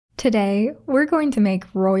Today, we're going to make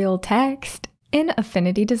royal text in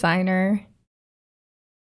Affinity Designer.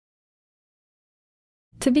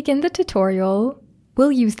 To begin the tutorial,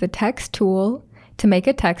 we'll use the text tool to make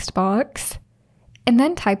a text box, and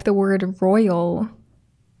then type the word royal.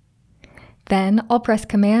 Then I'll press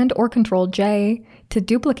Command or Control J to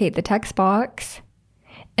duplicate the text box,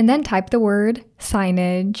 and then type the word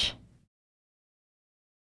signage.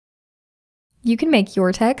 You can make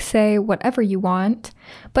your text say whatever you want,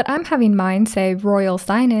 but I'm having mine say Royal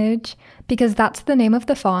Signage because that's the name of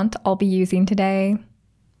the font I'll be using today.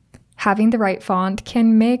 Having the right font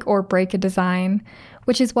can make or break a design,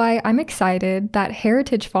 which is why I'm excited that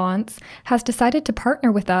Heritage Fonts has decided to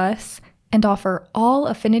partner with us and offer all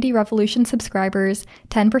Affinity Revolution subscribers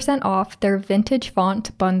 10% off their vintage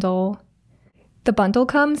font bundle. The bundle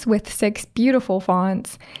comes with 6 beautiful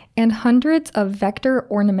fonts and hundreds of vector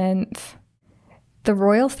ornaments. The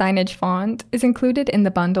Royal Signage font is included in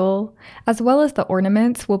the bundle, as well as the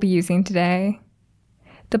ornaments we'll be using today.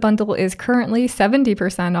 The bundle is currently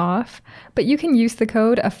 70% off, but you can use the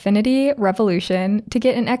code Affinity Revolution to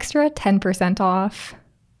get an extra 10% off.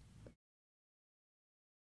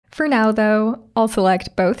 For now though, I'll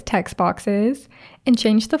select both text boxes and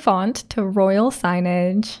change the font to Royal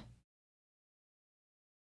Signage.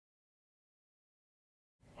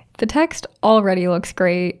 The text already looks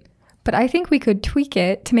great, but I think we could tweak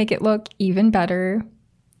it to make it look even better.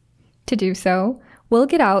 To do so, we'll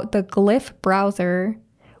get out the Glyph Browser,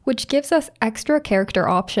 which gives us extra character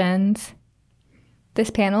options. This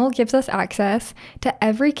panel gives us access to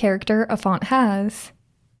every character a font has.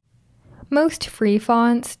 Most free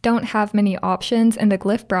fonts don't have many options in the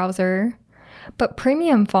Glyph Browser, but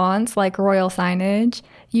premium fonts like Royal Signage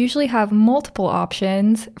usually have multiple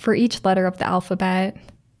options for each letter of the alphabet.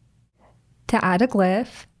 To add a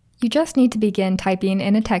glyph, you just need to begin typing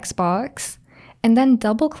in a text box, and then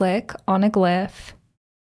double-click on a glyph.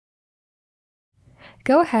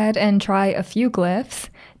 Go ahead and try a few glyphs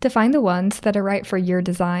to find the ones that are right for your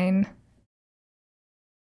design.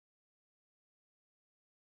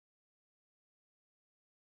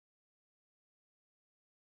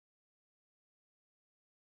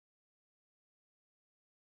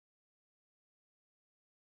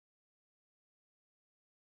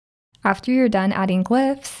 After you're done adding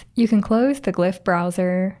glyphs, you can close the Glyph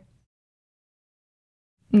Browser.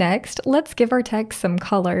 Next, let's give our text some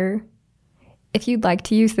color. If you'd like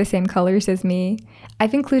to use the same colors as me,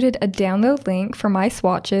 I've included a download link for my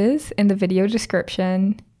swatches in the video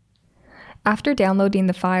description. After downloading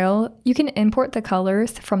the file, you can import the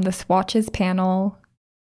colors from the Swatches panel.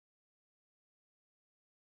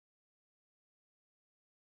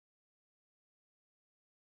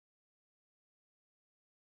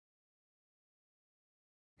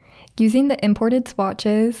 Using the imported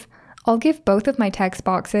swatches, I'll give both of my text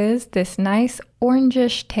boxes this nice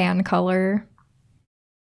orangish tan color.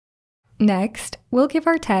 Next, we'll give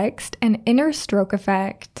our text an inner stroke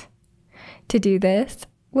effect. To do this,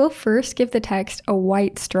 we'll first give the text a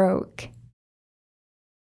white stroke.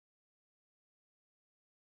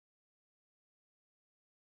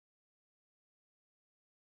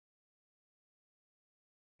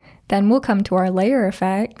 Then we'll come to our layer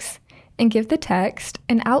effects and give the text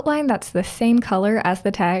an outline that's the same color as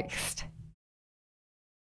the text.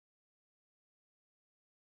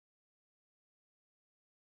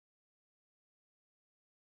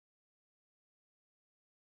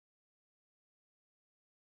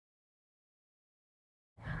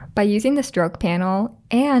 By using the stroke panel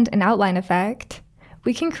and an outline effect,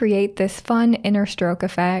 we can create this fun inner stroke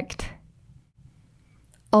effect.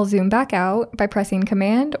 I'll zoom back out by pressing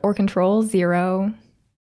Command or Control 0.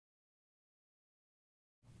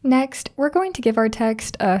 Next, we're going to give our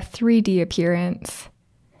text a 3D appearance.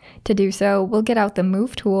 To do so, we'll get out the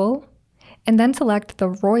Move tool, and then select the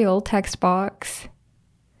Royal text box.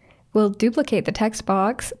 We'll duplicate the text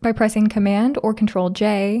box by pressing Command or Control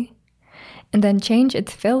J, and then change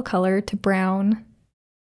its fill color to brown.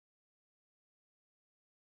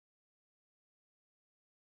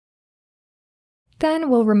 Then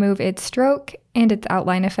we'll remove its stroke and its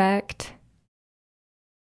outline effect.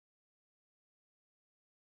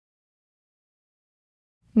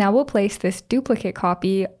 Now we'll place this duplicate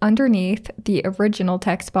copy underneath the original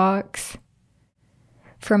text box.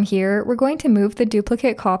 From here, we're going to move the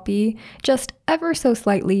duplicate copy just ever so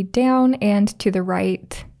slightly down and to the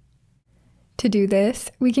right. To do this,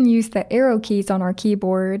 we can use the arrow keys on our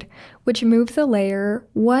keyboard, which moves the layer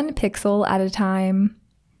 1 pixel at a time.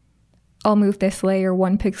 I'll move this layer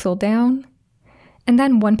 1 pixel down, and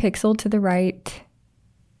then 1 pixel to the right.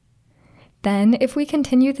 Then, if we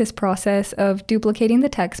continue this process of duplicating the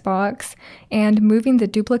text box and moving the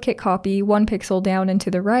duplicate copy 1 pixel down and to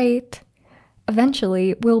the right,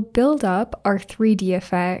 eventually we'll build up our 3D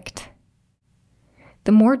effect.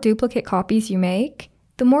 The more duplicate copies you make,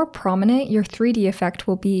 the more prominent your 3D effect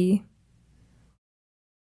will be.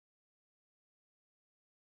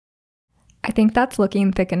 I think that's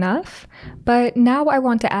looking thick enough, but now I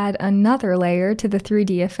want to add another layer to the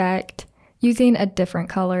 3D effect using a different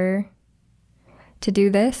color. To do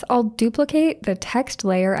this, I'll duplicate the text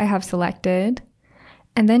layer I have selected,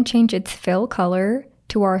 and then change its fill color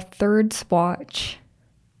to our third swatch.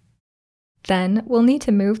 Then we'll need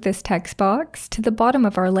to move this text box to the bottom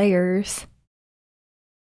of our layers.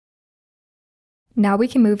 Now we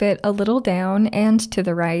can move it a little down and to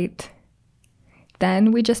the right.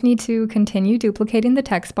 Then we just need to continue duplicating the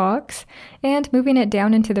text box and moving it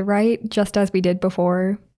down and to the right just as we did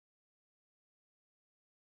before.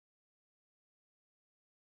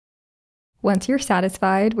 Once you're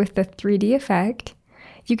satisfied with the 3D effect,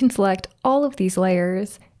 you can select all of these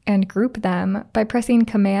layers and group them by pressing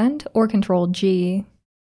Command or Ctrl-G.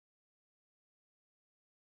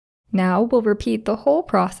 Now we'll repeat the whole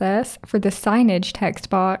process for the signage text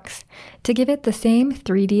box to give it the same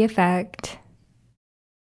 3D effect.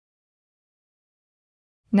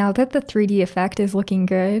 Now that the 3D effect is looking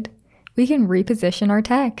good, we can reposition our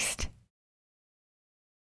text.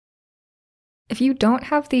 If you don't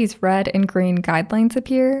have these red and green guidelines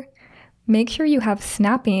appear, make sure you have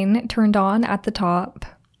snapping turned on at the top.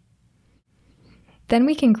 Then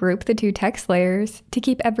we can group the 2 text layers to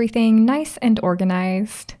keep everything nice and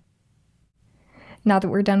organized. Now that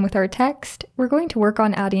we're done with our text, we're going to work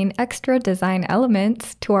on adding extra design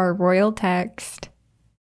elements to our royal text.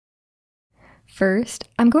 First,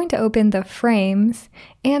 I'm going to open the frames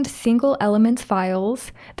and single elements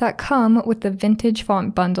files that come with the Vintage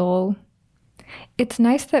Font Bundle. It's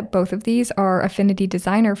nice that both of these are Affinity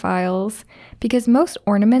Designer files, because most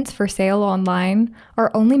ornaments for sale online are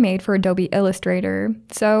only made for Adobe Illustrator,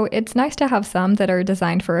 so it's nice to have some that are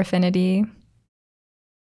designed for Affinity.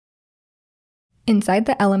 Inside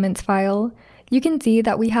the Elements file, you can see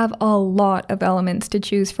that we have a lot of elements to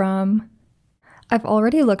choose from. I've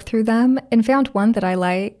already looked through them and found one that I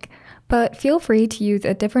like, but feel free to use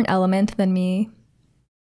a different element than me.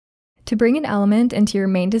 To bring an element into your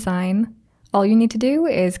main design, all you need to do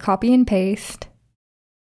is copy and paste.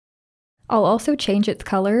 I'll also change its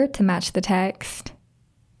color to match the text.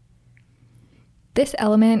 This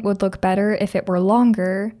element would look better if it were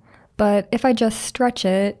longer, but if I just stretch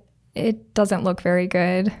it, it doesn't look very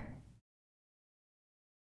good.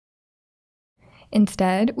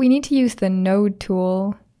 Instead, we need to use the Node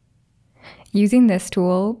tool. Using this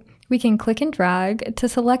tool, we can click and drag to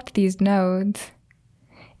select these nodes,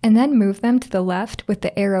 and then move them to the left with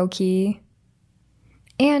the arrow key.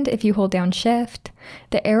 And if you hold down Shift,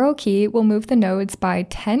 the arrow key will move the nodes by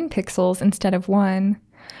 10 pixels instead of 1,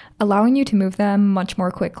 allowing you to move them much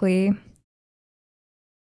more quickly.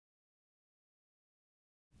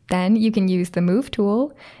 Then you can use the Move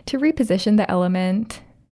tool to reposition the element.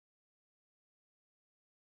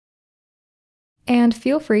 And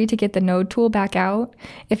feel free to get the Node tool back out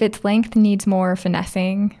if its length needs more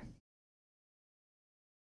finessing.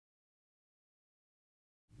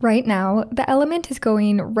 Right now, the element is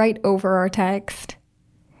going right over our text.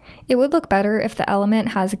 It would look better if the element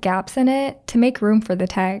has gaps in it to make room for the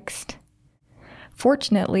text.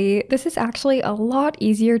 Fortunately, this is actually a lot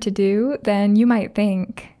easier to do than you might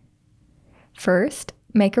think. First,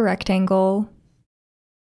 make a rectangle.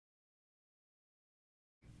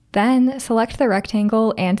 Then select the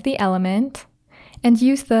rectangle and the element, and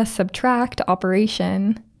use the subtract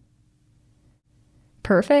operation.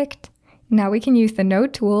 Perfect! Now we can use the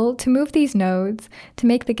Node tool to move these nodes to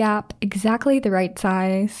make the gap exactly the right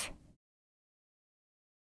size.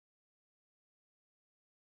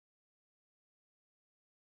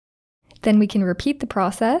 Then we can repeat the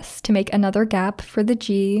process to make another gap for the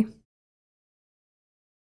G.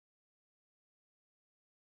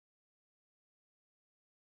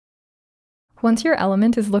 Once your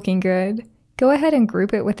element is looking good, go ahead and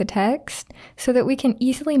group it with the text so that we can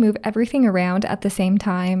easily move everything around at the same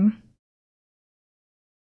time.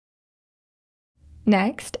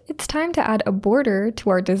 Next, it's time to add a border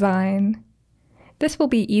to our design. This will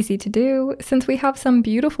be easy to do since we have some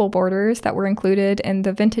beautiful borders that were included in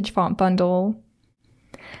the Vintage Font Bundle.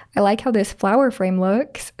 I like how this flower frame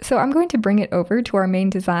looks, so I'm going to bring it over to our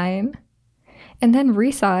main design, and then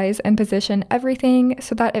resize and position everything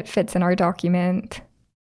so that it fits in our document.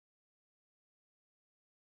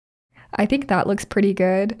 I think that looks pretty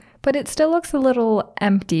good, but it still looks a little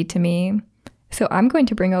empty to me. So I'm going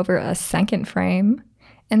to bring over a second frame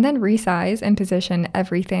and then resize and position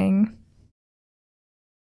everything.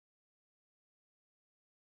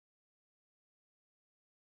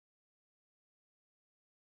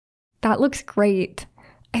 That looks great.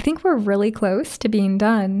 I think we're really close to being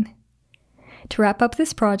done. To wrap up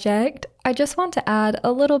this project, I just want to add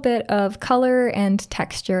a little bit of color and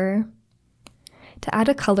texture. To add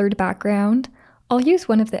a colored background, I'll use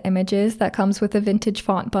one of the images that comes with a vintage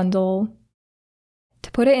font bundle.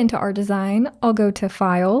 To put it into our design, I'll go to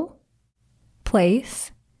File,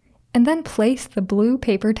 Place, and then place the blue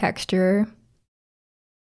paper texture.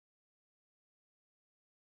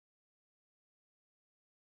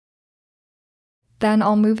 Then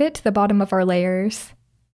I'll move it to the bottom of our layers.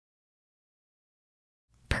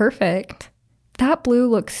 Perfect! That blue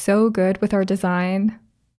looks so good with our design.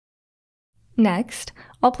 Next,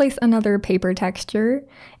 I'll place another paper texture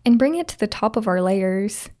and bring it to the top of our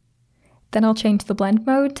layers. Then I'll change the blend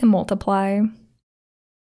mode to multiply.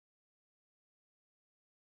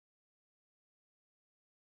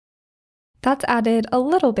 That's added a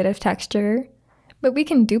little bit of texture, but we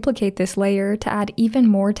can duplicate this layer to add even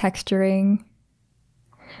more texturing.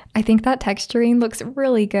 I think that texturing looks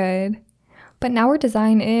really good. But now our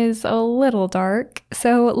design is a little dark,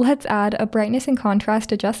 so let's add a brightness and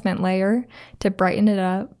contrast adjustment layer to brighten it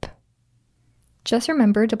up. Just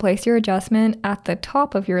remember to place your adjustment at the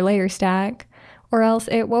top of your layer stack, or else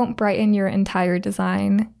it won't brighten your entire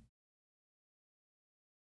design.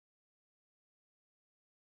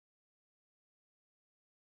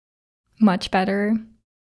 Much better.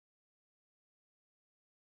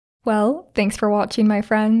 Well, thanks for watching, my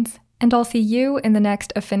friends, and I'll see you in the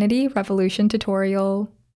next Affinity Revolution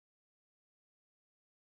tutorial.